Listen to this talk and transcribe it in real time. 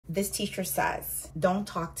This t-shirt says, "Don't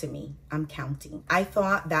talk to me, I'm counting." I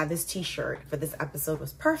thought that this t-shirt for this episode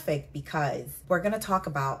was perfect because we're gonna talk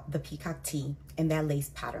about the Peacock Tee and that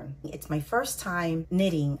lace pattern. It's my first time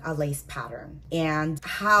knitting a lace pattern and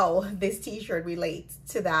how this t-shirt relates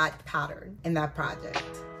to that pattern and that project.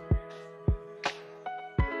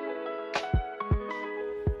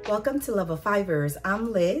 Welcome to Love of Fibers.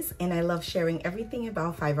 I'm Liz and I love sharing everything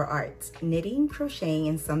about fiber arts, knitting, crocheting,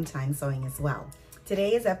 and sometimes sewing as well.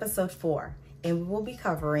 Today is episode 4 and we will be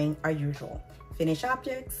covering our usual finished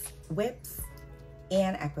objects, WIPs,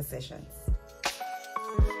 and acquisitions.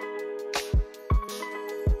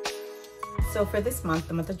 So for this month,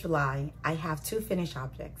 the month of July, I have 2 finished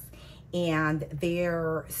objects and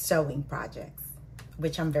they're sewing projects,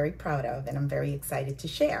 which I'm very proud of and I'm very excited to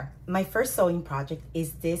share. My first sewing project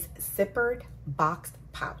is this zippered boxed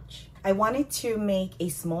pouch. I wanted to make a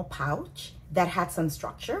small pouch that had some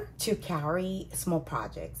structure to carry small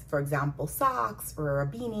projects. For example, socks or a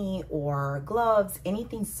beanie or gloves,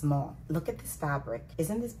 anything small. Look at this fabric.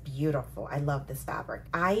 Isn't this beautiful? I love this fabric.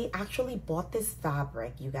 I actually bought this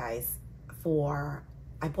fabric, you guys,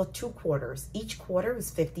 I bought 2 quarters. Each quarter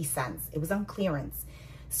was 50 cents. It was on clearance.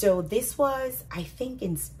 So this was, I think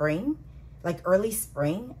in spring, like early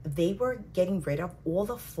spring, they were getting rid of all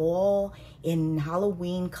the fall and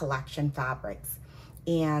Halloween collection fabrics.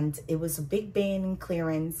 And it was a big bin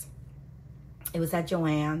clearance. It was at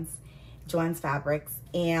Joann's Fabrics,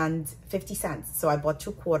 and 50 cents. So I bought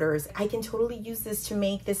 2 quarters. I can totally use this to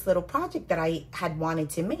make this little project that I had wanted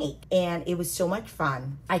to make. And it was so much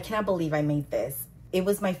fun. I cannot believe I made this. It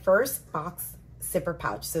was my first box zipper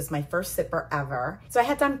pouch. So it's my first zipper ever. So I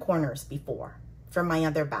had done corners before for my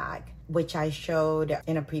other bag, which I showed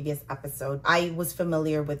in a previous episode. I was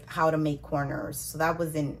familiar with how to make corners. So that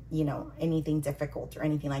wasn't, anything difficult or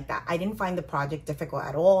anything like that. I didn't find the project difficult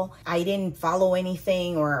at all. I didn't follow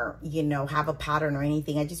anything or, have a pattern or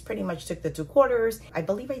anything. I just pretty much took the 2 quarters. I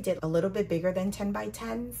believe I did a little bit bigger than 10 by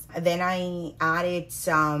 10s. Then I added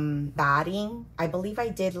some batting. I believe I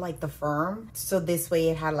did like the firm. So this way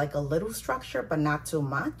it had like a little structure, but not too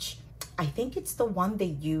much. I think it's the one they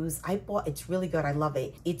use. I bought, it's really good. I love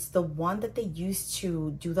it. It's the one that they use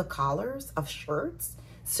to do the collars of shirts.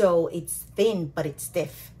 So it's thin, but it's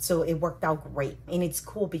stiff. So it worked out great. And it's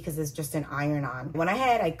cool because it's just an iron on. When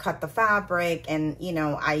I cut the fabric and,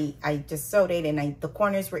 I just sewed it and the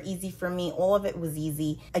corners were easy for me. All of it was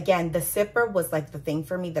easy. Again, the zipper was like the thing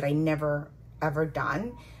for me that I never ever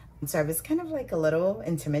done. So I was kind of like a little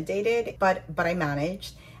intimidated, but I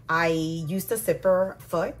managed. I used the zipper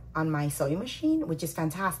foot on my sewing machine, which is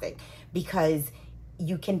fantastic because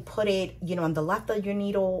you can put it, on the left of your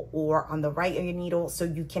needle or on the right of your needle, so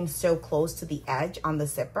you can sew close to the edge on the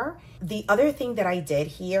zipper. The other thing that I did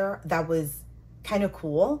here that was kind of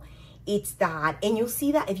cool, it's that, and you'll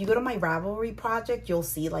see that if you go to my Ravelry project, you'll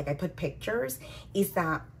see like I put pictures, is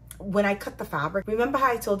that when I cut the fabric, remember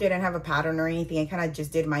how I told you I didn't have a pattern or anything? I kind of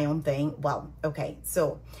just did my own thing. Well, okay,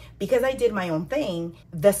 so because I did my own thing,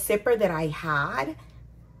 the zipper that I had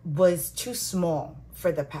was too small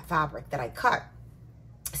for the fabric that I cut.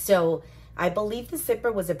 So I believe the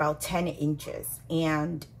zipper was about 10 inches.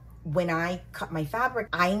 And when I cut my fabric,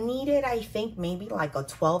 I needed, I think maybe like a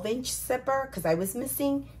 12-inch zipper because I was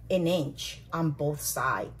missing an inch on both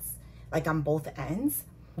sides, like on both ends.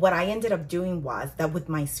 What I ended up doing was that with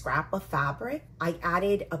my scrap of fabric, I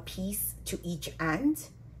added a piece to each end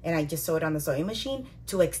and I just sewed on the sewing machine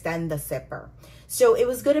to extend the zipper. So it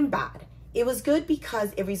was good and bad. It was good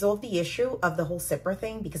because it resolved the issue of the whole zipper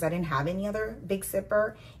thing because I didn't have any other big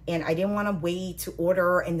zipper and I didn't want to wait to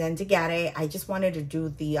order and then to get it. I just wanted to do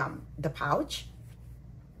the pouch.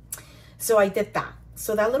 So I did that.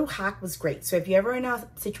 So that little hack was great. So if you're ever in a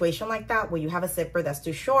situation like that where you have a zipper that's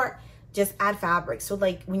too short, just add fabric. So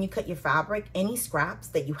like when you cut your fabric, any scraps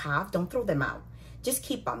that you have, don't throw them out. Just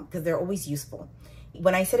keep them because they're always useful.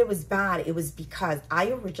 When I said it was bad, it was because I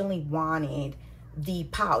originally wanted the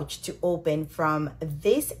pouch to open from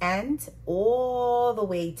this end all the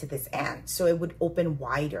way to this end. So it would open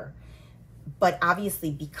wider. But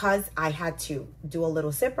obviously because I had to do a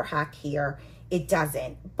little zipper hack here, it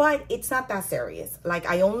doesn't. But it's not that serious. Like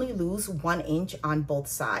I only lose 1 inch on both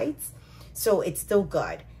sides. So it's still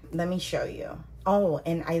good. Let me show you. Oh,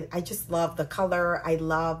 and I just love the color. I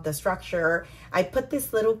love the structure. I put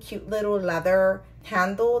this little cute little leather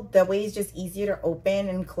handle. That way it's just easier to open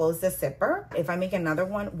and close the zipper. If I make another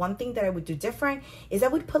one thing that I would do different is I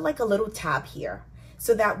would put like a little tab here.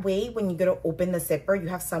 So that way when you go to open the zipper, you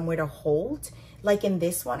have somewhere to hold. Like in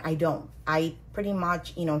this one, I don't. I pretty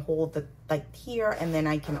much, hold the like here and then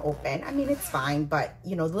I can open. I mean, it's fine, but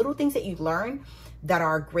little things that you learn that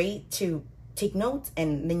are great to take notes,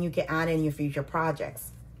 and then you can add in your future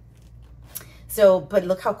projects. So, but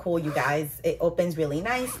look how cool, you guys. It opens really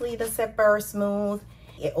nicely, the zipper, smooth.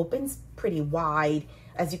 It opens pretty wide.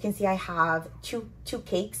 As you can see, I have two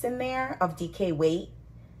cakes in there of DK weight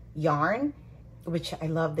yarn, which I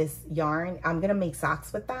love this yarn. I'm gonna make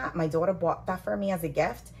socks with that. My daughter bought that for me as a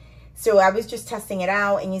gift. So I was just testing it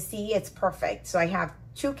out, and you see it's perfect. So I have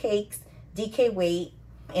 2 cakes, DK weight,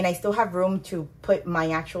 and I still have room to put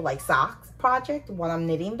my actual like socks project while I'm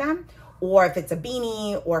knitting them, or if it's a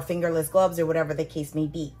beanie or fingerless gloves or whatever the case may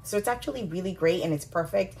be. So it's actually really great, and it's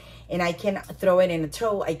perfect, and I can throw it in a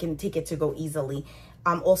tote. I can take it to go easily.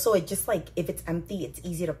 Also, it just like, if it's empty, it's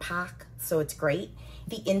easy to pack, so it's great.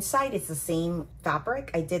 The inside is the same fabric.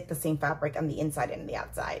 I did the same fabric on the inside and the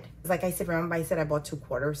outside. Like I said, remember I said I bought 2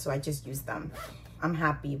 quarters, so I just used them. I'm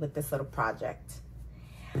happy with this little project.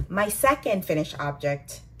 My second finished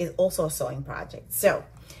object is also a sewing project. So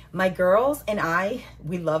my girls and I,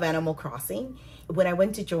 we love Animal Crossing. When I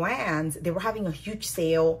went to Joann's, they were having a huge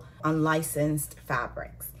sale on licensed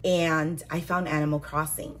fabrics, and I found Animal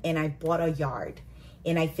Crossing, and I bought a yard.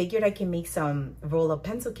 And I figured I can make some roll-up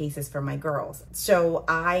pencil cases for my girls. So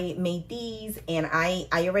I made these, and I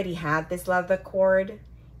already had this leather cord.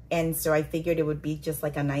 And so I figured it would be just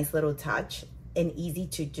like a nice little touch and easy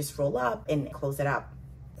to just roll up and close it up.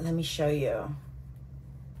 Let me show you.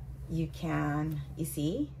 You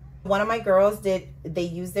see? One of my girls they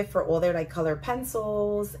used it for all their like color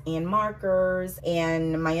pencils and markers.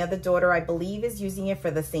 And my other daughter, I believe, is using it for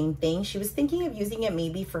the same thing. She was thinking of using it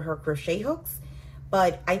maybe for her crochet hooks.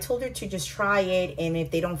 But I told her to just try it, and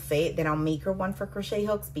if they don't fit, then I'll make her one for crochet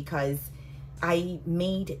hooks, because I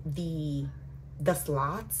made the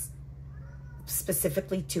slots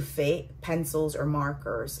specifically to fit pencils or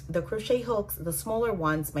markers. The crochet hooks, the smaller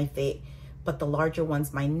ones might fit, but the larger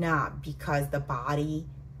ones might not, because the body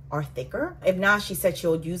are thicker. If not, she said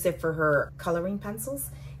she'll use it for her coloring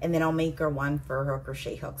pencils, and then I'll make her one for her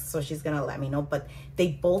crochet hooks. So she's gonna let me know, but they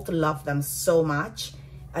both love them so much.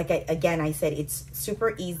 Like I said, it's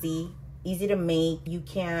super easy to make. You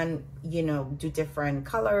can, you know, do different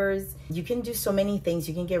colors. You can do so many things.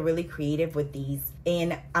 You can get really creative with these.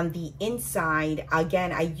 And on the inside,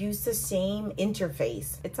 again, I use the same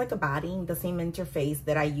interface. It's like a batting, the same interface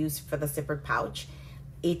that I use for the zippered pouch.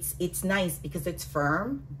 It's nice because it's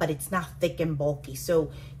firm, but it's not thick and bulky. So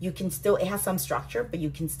you can still, it has some structure, but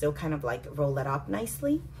you can still kind of like roll it up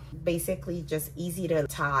nicely. Basically just easy to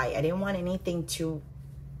tie. I didn't want anything too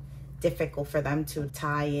difficult for them to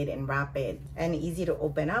tie it and wrap it, and easy to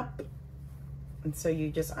open up. And so you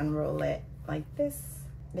just unroll it like this.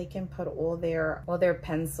 They can put all their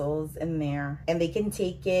pencils in there, and they can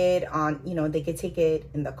take it on, you know, they can take it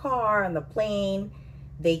in the car, on the plane.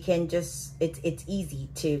 They can just, it's easy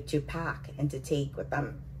to pack and to take with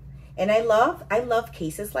them. And I love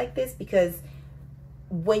cases like this, because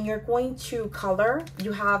when you're going to color,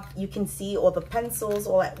 you can see all the pencils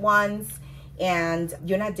all at once, and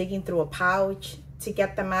you're not digging through a pouch to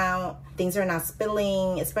get them out. Things are not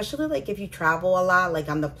spilling, especially like if you travel a lot, like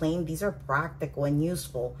on the plane. These are practical and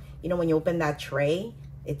useful. You know, when you open that tray,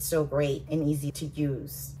 it's so great and easy to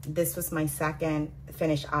use. This was my second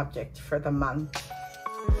finished object for the month.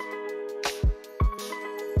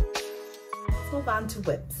 Let's move on to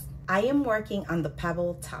WIPs. I am working on the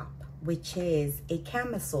Pebble top, which is a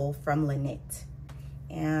camisole from Knit.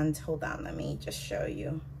 And hold on, let me just show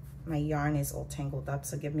you. My yarn is all tangled up,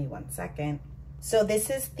 so give me 1 second. So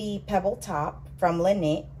this is the Pebble top from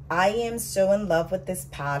Knit. I am so in love with this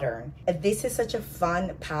pattern. This is such a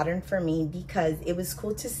fun pattern for me, because it was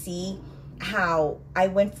cool to see how I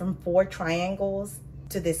went from 4 triangles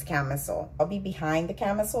to this camisole. I'll be behind the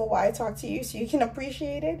camisole while I talk to you so you can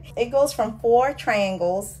appreciate it. It goes from 4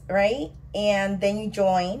 triangles, right? And then you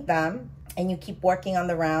join them, and you keep working on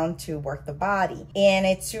the round to work the body. And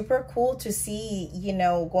it's super cool to see, you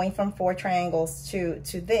know, going from 4 triangles to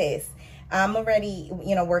this. I'm already,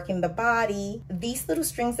 you know, working the body. These little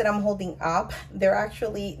strings that I'm holding up, they're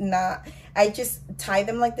actually not, I just tie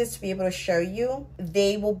them like this to be able to show you.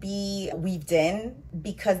 They will be weaved in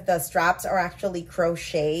because the straps are actually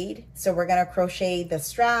crocheted. So we're gonna crochet the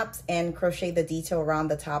straps and crochet the detail around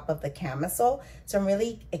the top of the camisole. So I'm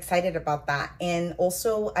really excited about that. And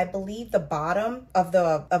also I believe the bottom of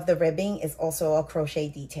the ribbing is also a crochet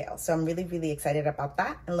detail. So I'm really, really excited about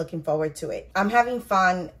that and looking forward to it. I'm having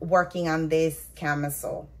fun working on this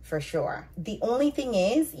camisole for sure. The only thing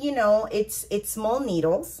is, you know, it's small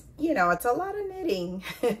needles. You know, it's a lot of knitting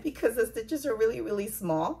because the stitches are really, really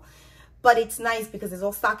small. But it's nice because it's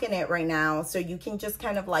all stockinette right now. So you can just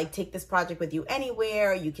kind of like take this project with you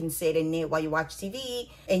anywhere. You can sit and knit while you watch TV,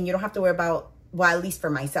 and you don't have to worry about, well, at least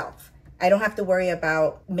for myself, I don't have to worry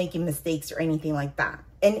about making mistakes or anything like that.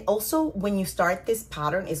 And also when you start this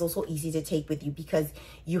pattern, it's also easy to take with you because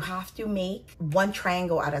you have to make one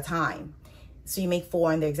triangle at a time. So you make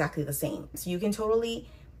 4 and they're exactly the same. So you can totally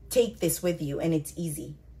take this with you and it's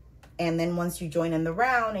easy. And then once you join in the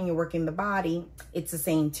round and you're working the body, it's the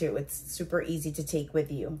same too. It's super easy to take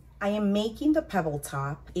with you. I am making the Pebble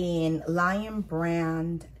top in Lion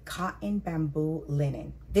brand cotton bamboo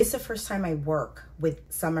linen. This is the first time I work with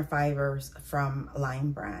summer fibers from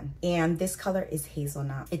Lion brand. And this color is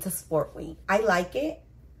hazelnut. It's a sport weight. I like it.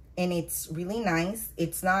 And it's really nice.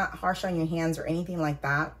 It's not harsh on your hands or anything like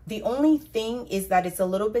that. The only thing is that it's a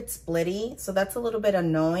little bit splitty, so that's a little bit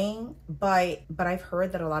annoying, but I've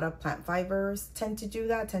heard that a lot of plant fibers tend to do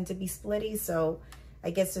that, tend to be splitty, so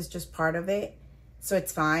I guess it's just part of it, so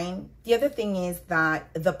it's fine. The other thing is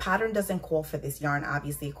that the pattern doesn't call for this yarn,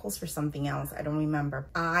 obviously. It calls for something else. I don't remember.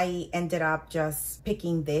 I ended up just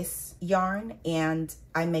picking this yarn and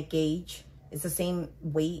I make gauge. It's the same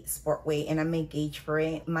weight, sport weight, and I make gauge for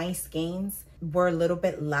it. My skeins were a little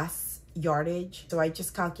bit less yardage, so I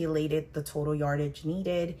just calculated the total yardage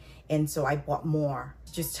needed, and so I bought more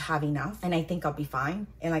just to have enough, and I think I'll be fine.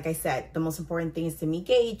 And like I said, the most important thing is to me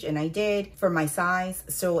gauge, and I did for my size,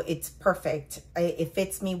 so it's perfect. It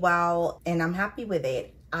fits me well, and I'm happy with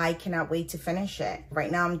it. I cannot wait to finish it.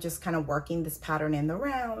 Right now, I'm just kind of working this pattern in the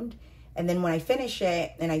round. And then when I finish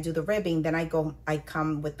it and I do the ribbing, then I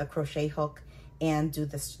come with the crochet hook and do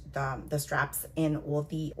the straps and all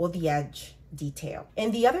the edge detail.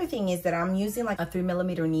 And the other thing is that I'm using like a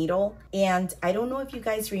 3mm needle. And I don't know if you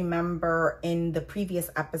guys remember in the previous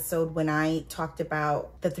episode when I talked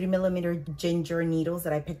about the 3mm ginger needles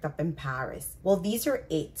that I picked up in Paris. Well, these are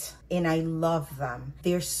it, and I love them.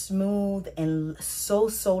 They're smooth and so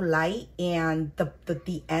light, and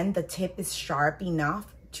the tip is sharp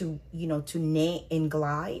enough to, you know, to knit and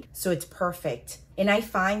glide, so it's perfect. And I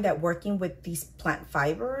find that working with these plant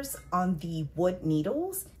fibers on the wood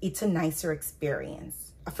needles, it's a nicer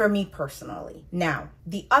experience for me personally. Now,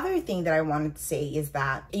 the other thing that I wanted to say is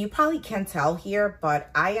that you probably can't tell here, but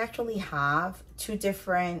I actually have 2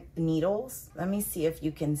 different needles. Let me see if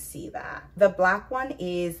you can see that. The black one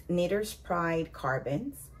is Knitter's Pride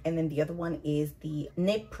Carbons, and then the other one is the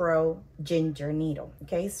Knit Pro Ginger needle.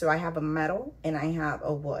 Okay, so I have a metal and I have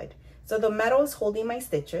a wood. So the metal is holding my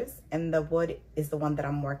stitches and the wood is the one that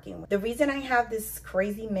I'm working with. The reason I have this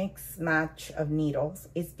crazy mix match of needles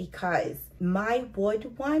is because my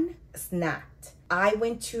wood one snapped. I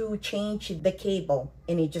went to change the cable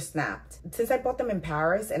and it just snapped. Since I bought them in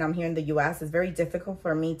Paris and I'm here in the US, it's very difficult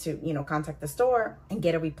for me to, you know, contact the store and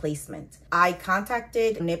get a replacement. I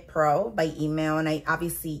contacted Knit Pro by email, and I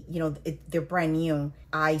obviously, you know, they're brand new.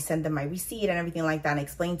 I sent them my receipt and everything like that and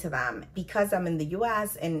explained to them, because I'm in the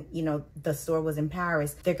US and, you know, the store was in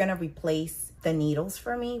Paris, they're gonna replace the needles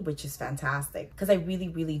for me, which is fantastic because I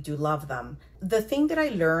really do love them. The thing that I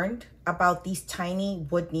learned about these tiny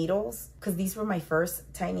wood needles, because these were my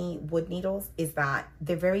first tiny wood needles, is that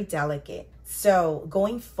they're very delicate. So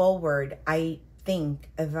going forward, I think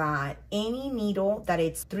that any needle that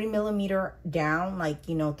it's 3mm down, like,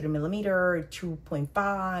 you know, 3mm, 2.5,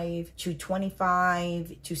 225,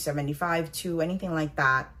 275, 2, anything like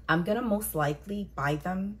that, I'm gonna most likely buy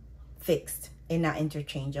them fixed and not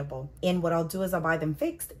interchangeable. And what I'll do is I'll buy them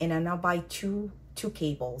fixed, and then I'll buy two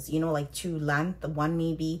cables, you know, like 2 length, one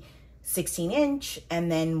maybe 16-inch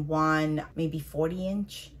and then one maybe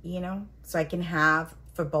 40-inch, you know, so I can have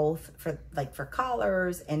for both, for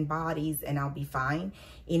collars and bodies, and I'll be fine.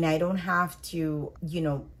 And I don't have to, you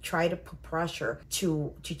know, try to put pressure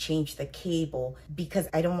to change the cable, because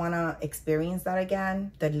I don't want to experience that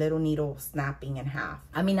again, the little needle snapping in half.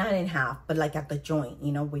 I mean, not in half, but like at the joint,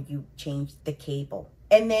 you know, where you change the cable.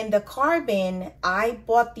 And then the carbon, I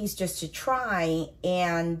bought these just to try,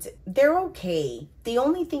 and they're okay. The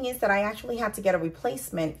only thing is that I actually had to get a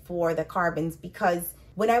replacement for the carbons, because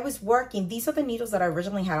when I was working, these are the needles that I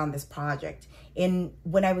originally had on this project. And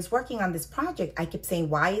when I was working on this project, I kept saying,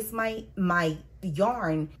 why is my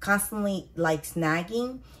yarn constantly like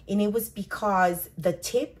snagging? And it was because the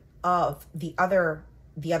tip of the other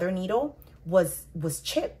needle was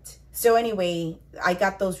chipped. So anyway, I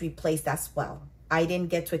got those replaced as well. I didn't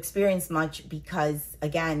get to experience much because,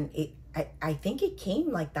 again, I think it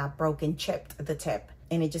came like that, broken, chipped at the tip,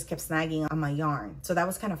 and it just kept snagging on my yarn. So that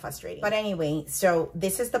was kind of frustrating. But anyway, so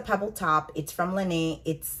this is the Pebble top. It's from Lene.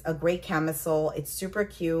 It's a gray camisole. It's super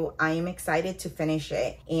cute. I am excited to finish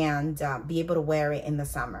it and be able to wear it in the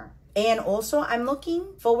summer. And also, I'm looking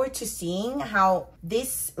forward to seeing how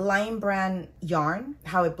this Lion brand yarn,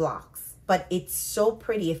 how it blocks. But it's so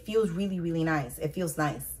pretty. It feels really nice. It feels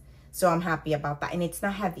nice. So I'm happy about that. And it's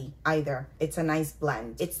not heavy either. It's a nice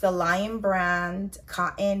blend. It's the Lion brand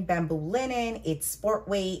cotton bamboo linen. It's sport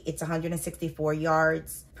weight. It's 164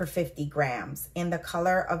 yards per 50 grams. And the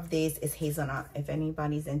color of this is hazelnut, if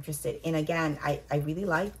anybody's interested. And again, I really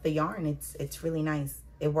like the yarn. It's really nice.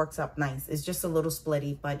 It works up nice. It's just a little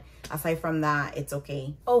splitty, but aside from that, it's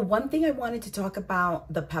okay. Oh, one thing I wanted to talk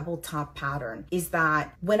about the Pebble top pattern is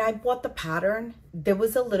that when I bought the pattern, there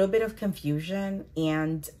was a little bit of confusion,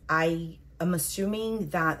 and I am assuming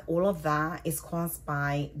that all of that is caused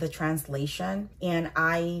by the translation. And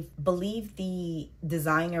I believe the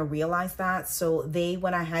designer realized that. So they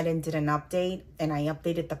went ahead and did an update, and I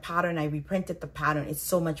updated the pattern. I reprinted the pattern. It's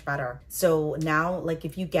so much better. So now, like,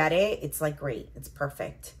 if you get it, it's like great. It's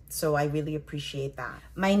perfect. So I really appreciate that.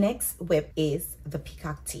 My next WIP is the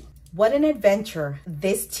Peacock Tee. What an adventure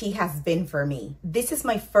this tee has been for me. This is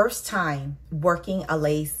my first time working a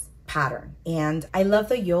lace pattern, and I love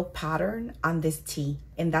the yoke pattern on this tee,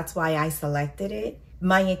 and that's why I selected it.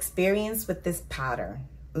 My experience with this pattern,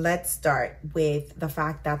 let's start with the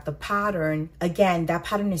fact that the pattern, again, that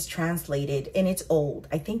pattern is translated and it's old.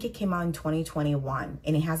 I think it came out in 2021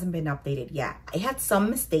 and it hasn't been updated yet. It had some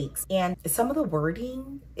mistakes, and some of the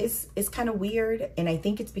wording is kind of weird, and I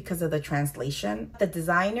think it's because of the translation. The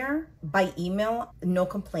designer, by email, no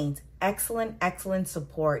complaints. Excellent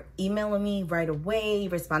support. Emailing me right away,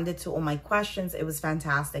 responded to all my questions. It was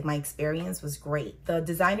fantastic. My experience was great. The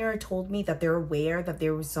designer told me that they're aware that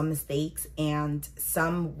there were some mistakes and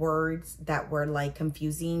some words that were like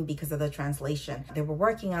confusing because of the translation. They were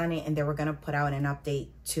working on it, and they were going to put out an update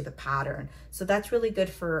to the pattern. So that's really good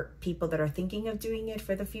for people that are thinking of doing it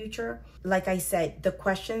for the future. Like I said, the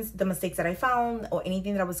questions, the mistakes that I found, or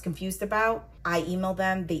anything that I was confused about, I emailed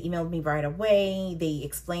them. They emailed me right away. They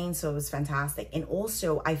explained, so it was fantastic. And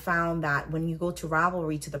also, I found that when you go to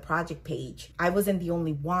Ravelry, to the project page, I wasn't the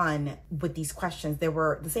only one with these questions. There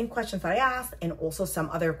were the same questions that I asked, and also some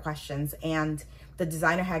other questions. And the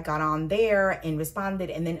designer had got on there and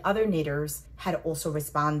responded, and then other knitters had also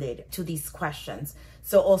responded to these questions.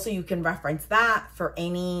 So also you can reference that for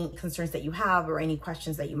any concerns that you have or any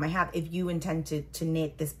questions that you might have if you intend to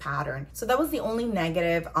knit this pattern. So that was the only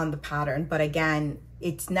negative on the pattern. But again,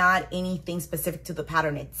 it's not anything specific to the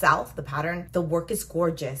pattern itself. The pattern, the work is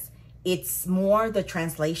gorgeous. It's more the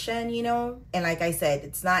translation, you know? And like I said,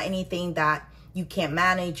 it's not anything that you can't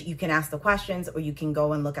manage. You can ask the questions, or you can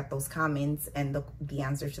go and look at those comments, and the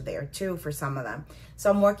answers are there too for some of them. So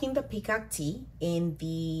I'm working the Peacock Tee in the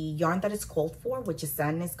yarn that it's called for, which is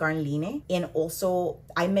Sandnes Garn Line. And also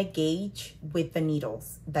I make gauge with the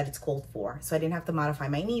needles that it's called for. So I didn't have to modify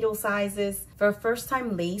my needle sizes. For a first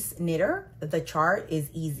time lace knitter, the chart is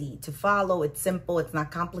easy to follow. It's simple. It's not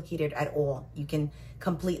complicated at all. You can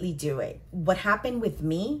completely do it. What happened with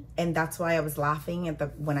me, and that's why I was laughing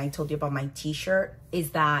at when I told you about my t-shirt, is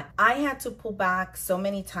that I had to pull back so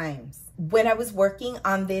many times. When I was working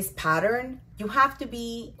on this pattern, you have to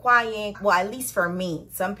be quiet. Well, at least for me.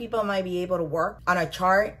 Some people might be able to work on a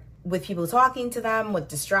chart with people talking to them, with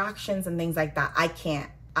distractions and things like that. I can't.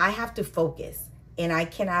 I have to focus, and I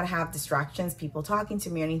cannot have distractions, people talking to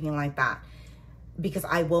me or anything like that, because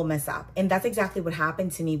I will mess up. And that's exactly what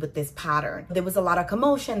happened to me with this pattern. There was a lot of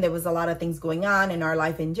commotion. There was a lot of things going on in our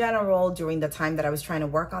life in general during the time that I was trying to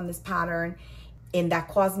work on this pattern. And that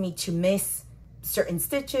caused me to miss certain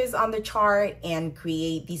stitches on the chart and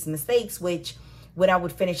create these mistakes, which when I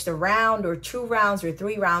would finish the round or 2 rounds or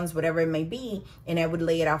 3 rounds, whatever it may be, and I would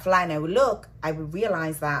lay it out flat and I would look, I would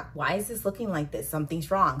realize that, why is this looking like this?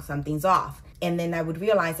 Something's wrong, something's off. And then I would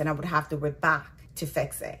realize, and I would have to rip back to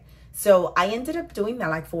fix it. So I ended up doing that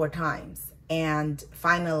like 4 times. And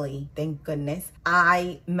finally, thank goodness,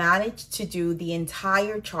 I managed to do the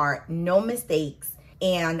entire chart, no mistakes.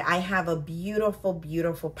 And I have a beautiful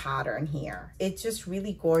pattern here. It's just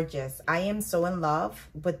really gorgeous. I am so in love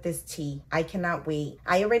with this tee. I cannot wait.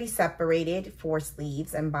 I already separated for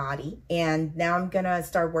sleeves and body. And now I'm gonna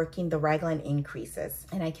start working the raglan increases.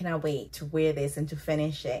 And I cannot wait to wear this and to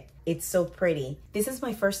finish it. It's so pretty. This is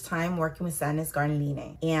my first time working with Sandnes Garn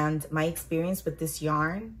Line. And my experience with this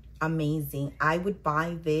yarn, amazing. I would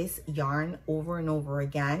buy this yarn over and over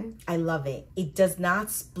again. I love it. It does not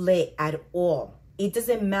split at all. It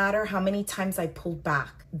doesn't matter how many times I pulled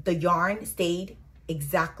back. The yarn stayed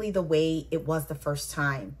exactly the way it was the first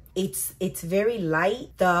time. It's very light.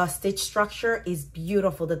 The stitch structure is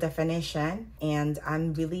beautiful, the definition. And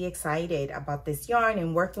I'm really excited about this yarn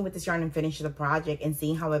and working with this yarn and finishing the project and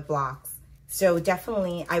seeing how it blocks. So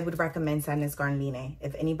definitely I would recommend Sandnes Garn.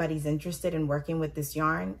 If anybody's interested in working with this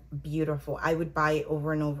yarn, beautiful. I would buy it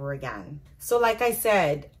over and over again. So like I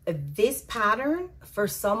said, this pattern for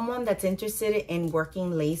someone that's interested in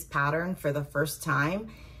working lace pattern for the first time,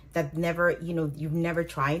 that never, you know, you've never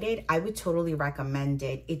tried it, I would totally recommend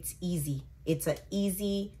it. It's easy. It's an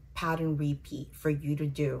easy pattern repeat for you to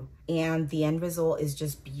do. And the end result is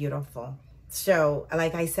just beautiful. So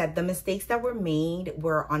like I said, the mistakes that were made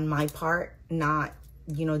were on my part, not,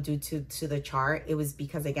 you know, due to the chart. It was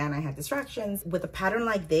because, again, I had distractions. With a pattern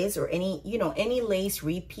like this or any, you know, any lace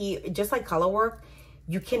repeat, just like color work,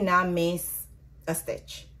 you cannot miss a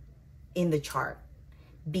stitch in the chart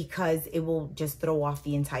because it will just throw off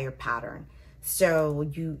the entire pattern. So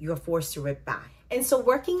you're forced to rip back. And so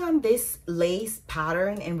working on this lace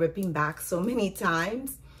pattern and ripping back so many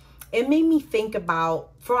times, it made me think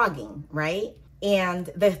about frogging, right? And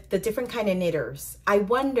the different kind of knitters. I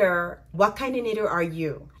wonder, what kind of knitter are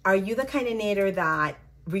you? Are you the kind of knitter that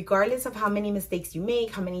regardless of how many mistakes you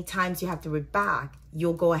make, how many times you have to rip back,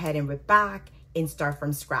 you'll go ahead and rip back and start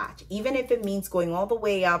from scratch, even if it means going all the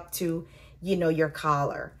way up to, you know, your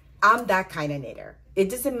collar? I'm that kind of knitter. It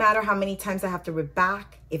doesn't matter how many times I have to rip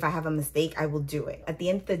back. If I have a mistake, I will do it. At the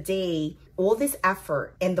end of the day, all this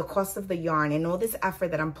effort and the cost of the yarn and all this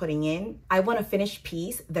effort that I'm putting in, I want a finished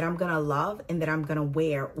piece that I'm gonna love and that I'm gonna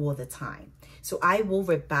wear all the time. So I will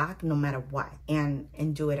rip back no matter what and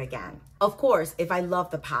do it again. Of course, if I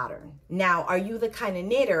love the pattern. Now, are you the kind of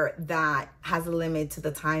knitter that has a limit to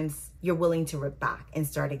the times you're willing to rip back and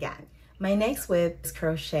start again? My next whip is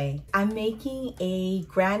crochet. I'm making a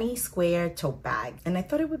granny square tote bag, and I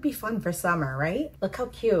thought it would be fun for summer, right? Look how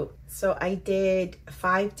cute. So I did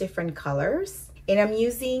 5 different colors, and I'm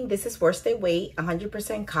using, this is worsted weight,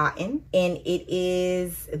 100% cotton, and it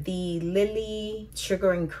is the Lily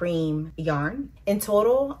Sugar and Cream yarn. In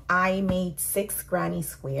total, I made 6 granny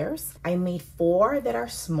squares. I made 4 that are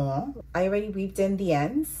small. I already weaved in the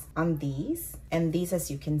ends on these, and these, as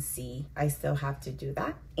you can see, I still have to do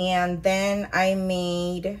that. And then I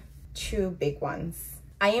made 2 big ones.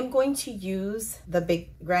 I am going to use the big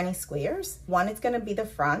granny squares. One is gonna be the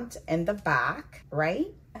front and the back, right?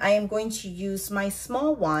 I am going to use my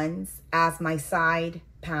small ones as my side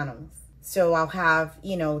panels. So I'll have,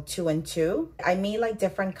 you know, 2 and 2. I made like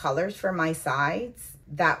different colors for my sides.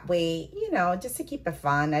 That way, you know, just to keep it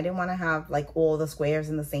fun. I didn't want to have like all the squares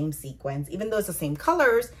in the same sequence, even though it's the same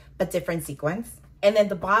colors, but different sequence. And then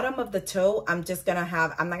the bottom of the toe, I'm not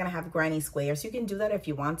gonna have granny squares. You can do that if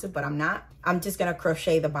you want to, but I'm not. I'm just gonna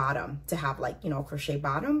crochet the bottom to have like, you know, crochet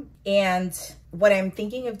bottom. And what I'm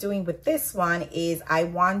thinking of doing with this one is I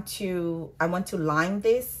want to line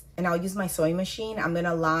this, and I'll use my sewing machine. I'm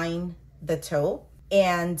gonna line the toe.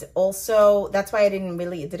 And also, that's why it didn't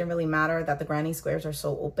really matter that the granny squares are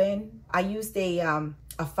so open. I used a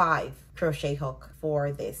 5 crochet hook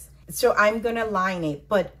for this. So I'm gonna line it,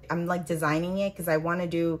 but I'm like designing it because I want to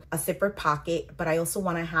do a zippered pocket, but I also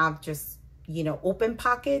want to have just, you know, open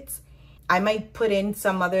pockets. I might put in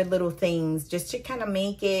some other little things just to kind of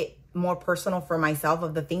make it more personal for myself,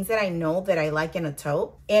 of the things that I know that I like in a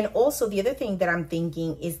tote. And also the other thing that I'm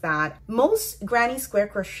thinking is that most granny square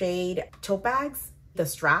crocheted tote bags, the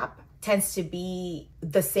strap tends to be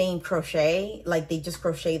the same crochet, like they just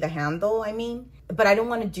crochet the handle, I mean. But I don't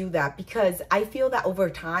want to do that because I feel that over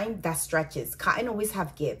time that stretches. Cotton always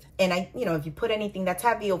have give. And you know, if you put anything that's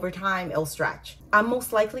heavy over time, it'll stretch. I'm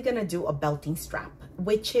most likely going to do a belting strap,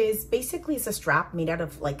 which is basically, it's a strap made out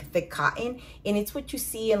of like thick cotton. And it's what you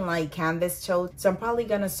see in like canvas tote. So I'm probably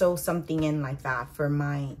going to sew something in like that for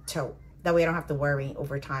my tote. That way I don't have to worry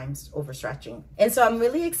over time overstretching. And so I'm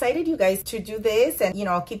really excited, you guys, to do this. And, you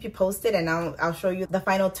know, I'll keep you posted and I'll show you the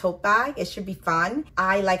final tote bag. It should be fun.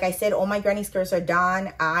 Like I said, all my granny squares are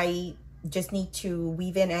done. I just need to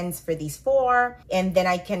weave in ends for these 4. And then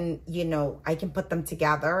I can, you know, I can put them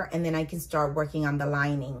together and then I can start working on the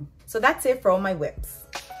lining. So that's it for all my whips.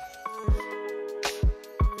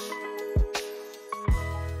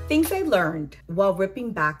 Things I learned while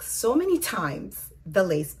ripping back so many times the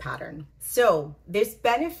lace pattern. So there's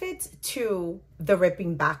benefits to the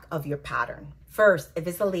ripping back of your pattern. First, if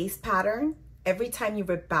it's a lace pattern, every time you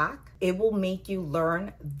rip back, it will make you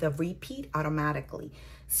learn the repeat automatically.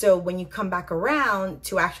 So when you come back around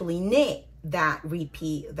to actually knit that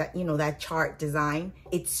repeat, that, you know, that chart design,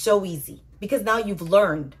 it's so easy because now you've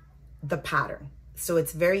learned the pattern. So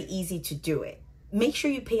it's very easy to do it. Make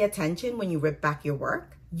sure you pay attention when you rip back your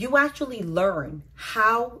work. You actually learn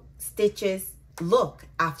how stitches look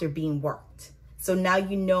after being worked. So now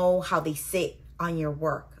you know how they sit on your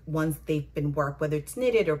work once they've been worked, whether it's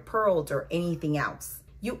knitted or purled or anything else.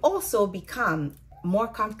 You also become more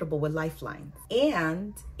comfortable with lifelines.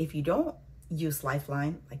 And if you don't use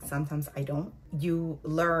lifeline, like sometimes I don't, you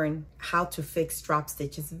learn how to fix drop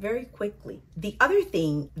stitches very quickly. The other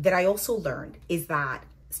thing that I also learned is that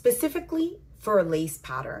specifically for a lace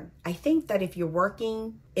pattern, I think that if you're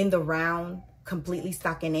working in the round, completely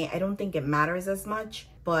stuck in it, I don't think it matters as much.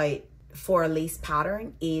 But for a lace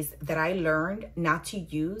pattern is that I learned not to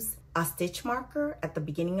use a stitch marker at the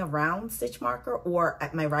beginning of round stitch marker or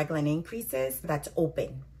at my raglan increases that's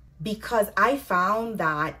open. Because I found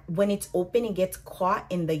that when it's open, it gets caught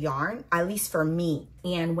in the yarn, at least for me.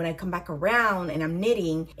 And when I come back around and I'm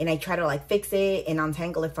knitting and I try to like fix it and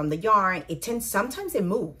untangle it from the yarn, sometimes it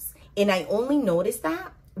moves. And I only notice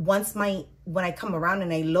that when I come around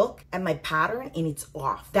and I look at my pattern and it's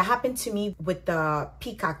off. That happened to me with the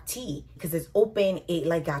Peacock Tee because it's open, it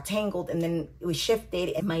like got tangled and then it was shifted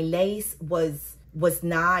and my lace was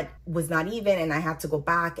not even, and I had to go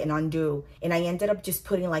back and undo, and I ended up just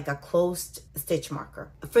putting like a closed stitch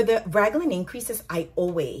marker. For the raglan increases, I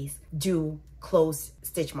always do closed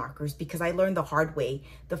stitch markers because I learned the hard way.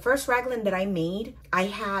 The first raglan that I made, I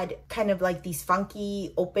had kind of like these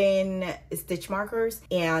funky open stitch markers,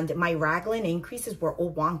 and my raglan increases were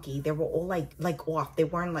all wonky. They were all like off. They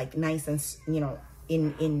weren't like nice and, you know,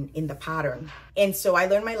 in the pattern. And so I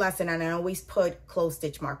learned my lesson, and I always put closed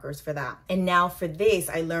stitch markers for that. And now for this,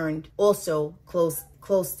 I learned also closed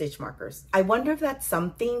stitch markers. I wonder if that's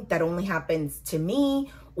something that only happens to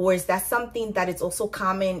me, or is that something that is also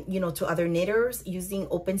common, you know, to other knitters using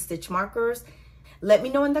open stitch markers? Let me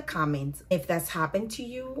know in the comments if that's happened to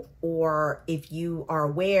you, or if you are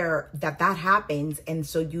aware that that happens and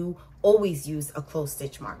so you always use a closed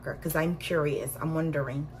stitch marker, because I'm curious. I'm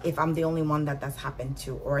wondering if I'm the only one that's happened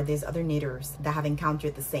to, or there's other knitters that have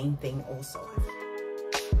encountered the same thing also.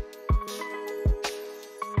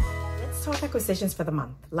 Let's talk acquisitions for the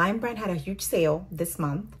month. Lion Brand had a huge sale this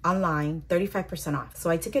month online, 35% off. So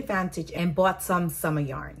I took advantage and bought some summer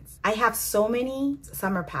yarns. I have so many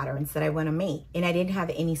summer patterns that I want to make, and I didn't have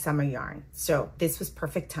any summer yarn. So this was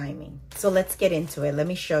perfect timing. So let's get into it. Let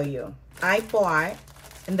me show you. I bought,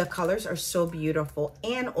 and the colors are so beautiful.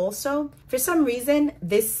 And also, for some reason,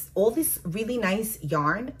 all this really nice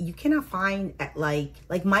yarn you cannot find at like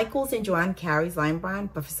Michael's and Joanne carries Lion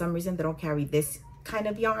Brand, but for some reason they don't carry this kind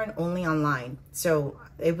of yarn, only online. So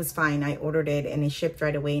it was fine. I ordered it and it shipped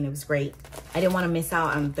right away and it was great. I didn't want to miss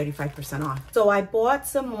out on 35% off. So I bought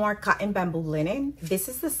some more cotton bamboo linen. This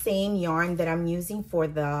is the same yarn that I'm using for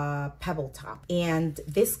the Pebble top. And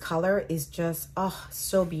this color is just, oh,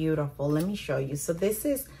 so beautiful. Let me show you. So this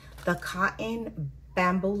is the cotton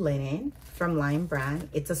bamboo linen from Lion Brand.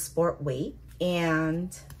 It's a sport weight.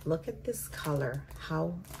 And look at this color,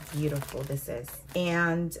 how beautiful this is.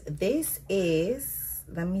 And this is,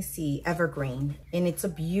 let me see, evergreen. And it's a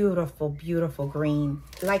beautiful, beautiful green.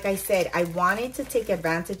 Like I said, I wanted to take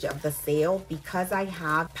advantage of the sale because I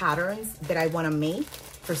have patterns that I want to make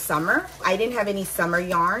for summer. I didn't have any summer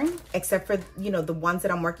yarn except for, you know, the ones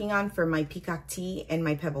that I'm working on for my Peacock Tee and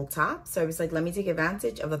my Pebble top. So I was like, let me take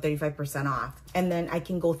advantage of the 35% off. And then I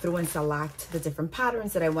can go through and select the different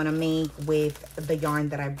patterns that I want to make with the yarn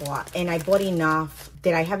that I bought. And I bought enough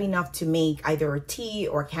that I have enough to make either a tee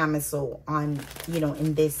or camisole on, you know,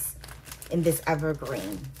 in this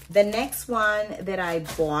evergreen. The next one that I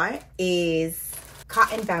bought is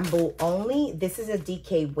cotton bamboo only. This is a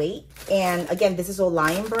DK weight, and again, this is all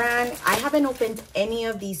Lion Brand. I haven't opened any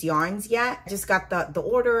of these yarns yet. I just got the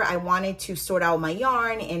order. I wanted to sort out my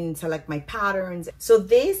yarn and select my patterns. So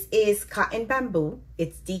this is cotton bamboo.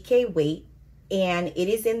 It's DK weight, and it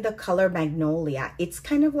is in the color Magnolia. It's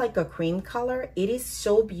kind of like a cream color. It is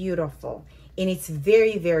so beautiful, and it's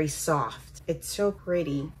very, very soft. It's so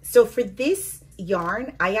pretty. So for this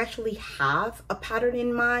yarn, I actually have a pattern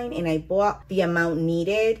in mind, and I bought the amount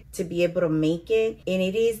needed to be able to make it. And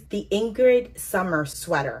it is the Ingrid Summer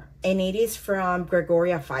Sweater, and it is from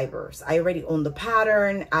Gregoria Fibers. I already own the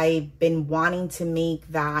pattern. I've been wanting to make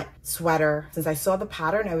that sweater since I saw the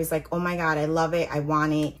pattern. I was like, oh my god, I love it, I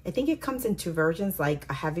want it. I think it comes in two versions, like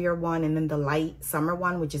a heavier one and then the light summer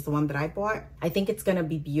one, which is the one that I bought. I think it's gonna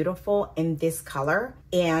be beautiful in this color,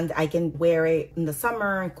 and I can wear it in the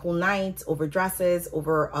summer, cool nights, over dresses,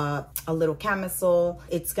 over a little camisole.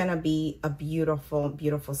 It's gonna be a beautiful,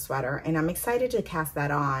 beautiful sweater, and I'm excited to cast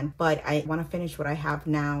that on, but I want to finish what I have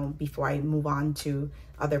now before I move on to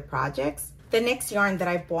other projects. The next yarn that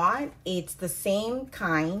I bought, it's the same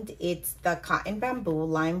kind. It's the cotton bamboo,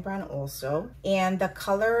 Lion Brand also, and the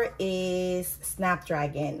color is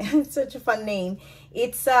Snapdragon. It's such a fun name.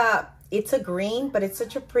 It's It's a green, but it's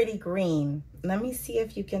such a pretty green. Let me see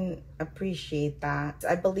if you can appreciate that.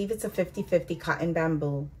 I believe it's a 50-50 cotton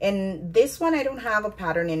bamboo. And this one, I don't have a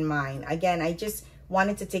pattern in mind. Again, I just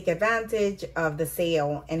wanted to take advantage of the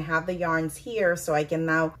sale and have the yarns here so I can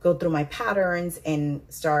now go through my patterns and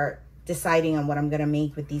start deciding on what I'm gonna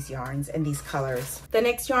make with these yarns and these colors. The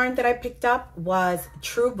next yarn that I picked up was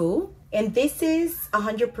Truboo, and this is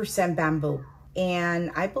 100% bamboo.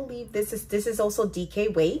 And I believe this is also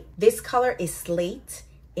DK weight. This color is slate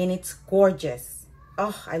and it's gorgeous.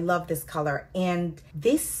 Oh, I love this color. And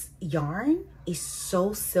this yarn is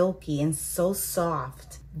so silky and so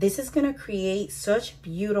soft. This is gonna create such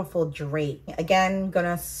beautiful drape. Again,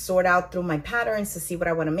 gonna sort out through my patterns to see what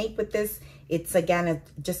I wanna make with this. It's again,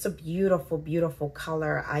 just a beautiful, beautiful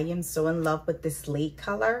color. I am so in love with this slate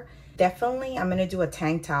color. Definitely, I'm gonna do a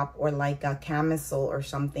tank top or like a camisole or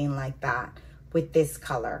something like that with this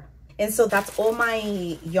color. And so that's all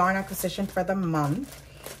my yarn acquisition for the month.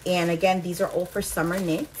 And again, these are all for summer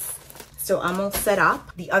knits. So I'm all set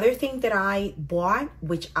up. The other thing that I bought,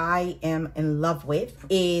 which I am in love with,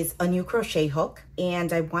 is a new crochet hook.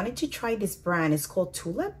 And I wanted to try this brand. It's called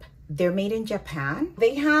Tulip. They're made in Japan.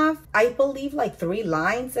 They have, I believe, like 3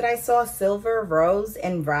 lines that I saw: silver, rose,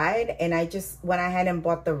 and red. And I just went ahead and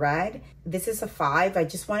bought the red. This is a 5. I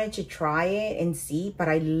just wanted to try it and see, but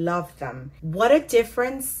I love them. What a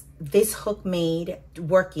difference this hook made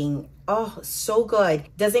working. Oh, so good.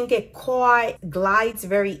 Doesn't get caught, glides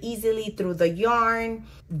very easily through the yarn.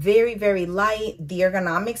 Very, very light. The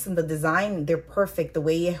ergonomics and the design, they're perfect. The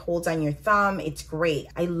way it holds on your thumb, it's great.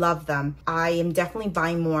 I love them. I am definitely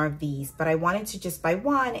buying more of these, but I wanted to just buy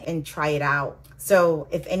one and try it out. So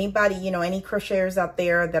if anybody, you know, any crocheters out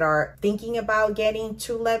there that are thinking about getting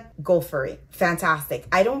Tulip, go for it. Fantastic.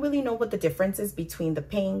 I don't really know what the difference is between the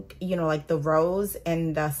pink, you know, like the rose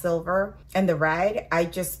and the silver and the red. I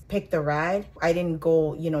just picked the red. I didn't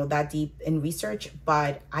go, you know, that deep in research,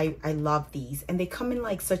 but I love these. And they come in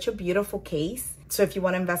like such a beautiful case. So if you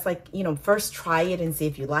want to invest, like, you know, first try it and see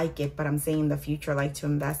if you like it. But I'm saying in the future, like, to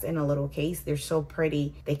invest in a little case. They're so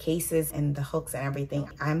pretty. The cases and the hooks and everything.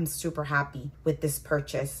 I'm super happy with this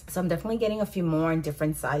purchase. So I'm definitely getting a few more in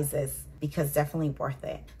different sizes, because definitely worth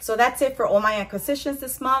it. So that's it for all my acquisitions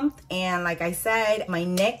this month. And like I said, my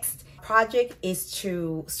next project is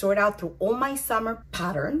to sort out through all my summer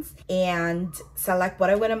patterns and select what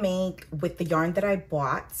I want to make with the yarn that I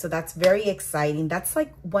bought. So that's very exciting. That's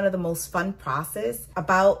like one of the most fun process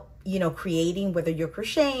about, you know, creating, whether you're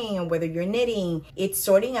crocheting or whether you're knitting. It's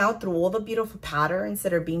sorting out through all the beautiful patterns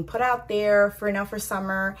that are being put out there for now for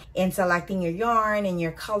summer, and selecting your yarn and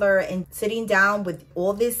your color and sitting down with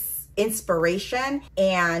all this inspiration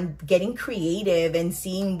and getting creative and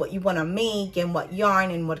seeing what you want to make and what yarn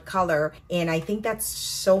and what color. And I think that's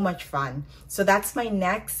so much fun. So that's my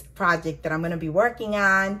next project that I'm going to be working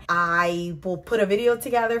on. I will put a video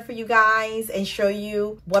together for you guys and show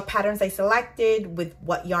you what patterns I selected with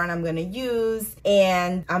what yarn I'm going to use.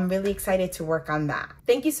 And I'm really excited to work on that.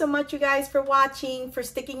 Thank you so much, you guys, for watching, for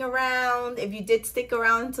sticking around. If you did stick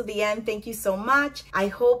around until the end, thank you so much. I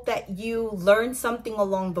hope that you learned something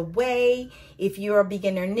along the way. If you're a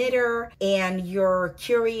beginner knitter and you're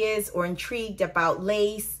curious or intrigued about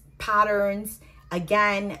lace patterns,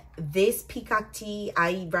 again, this Peacock Tee,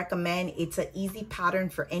 I recommend. It's an easy pattern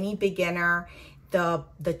for any beginner.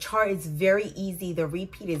 The chart is very easy. The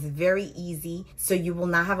repeat is very easy. So you will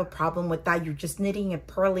not have a problem with that. You're just knitting and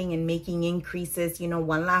purling and making increases, you know,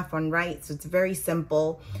 one left, one right. So it's very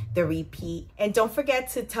simple, the repeat. And don't forget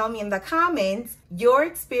to tell me in the comments your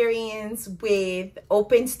experience with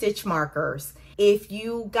open stitch markers. If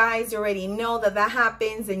you guys already know that that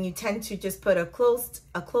happens and you tend to just put a closed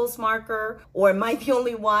marker, or am I the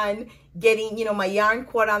only one getting, you know, my yarn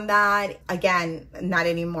caught on that? Again, not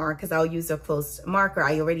anymore, because I'll use a closed marker.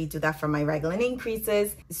 I already do that for my regular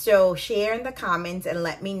increases. So share in the comments and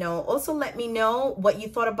let me know. Also, let me know what you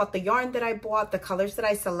thought about the yarn that I bought, the colors that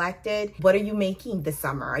I selected. What are you making this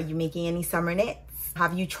summer? Are you making any summer knits?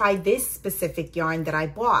 Have you tried this specific yarn that I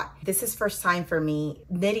bought? This is first time for me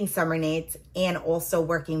knitting summer knits and also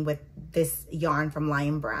working with this yarn from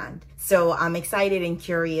Lion Brand. So I'm excited and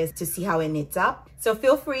curious to see how it knits up. So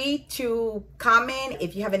feel free to comment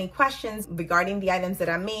if you have any questions regarding the items that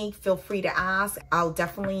I make. Feel free to ask. I'll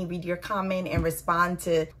definitely read your comment and respond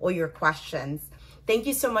to all your questions. Thank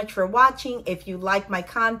you so much for watching. If you like my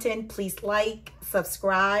content, please like,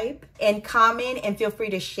 subscribe, and comment, and feel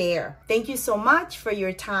free to share. Thank you so much for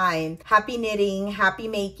your time. Happy knitting, happy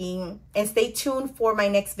making, and stay tuned for my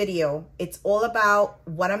next video. It's all about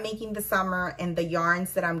what I'm making this summer and the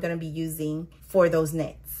yarns that I'm going to be using for those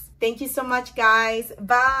knits. Thank you so much, guys.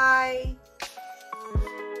 Bye.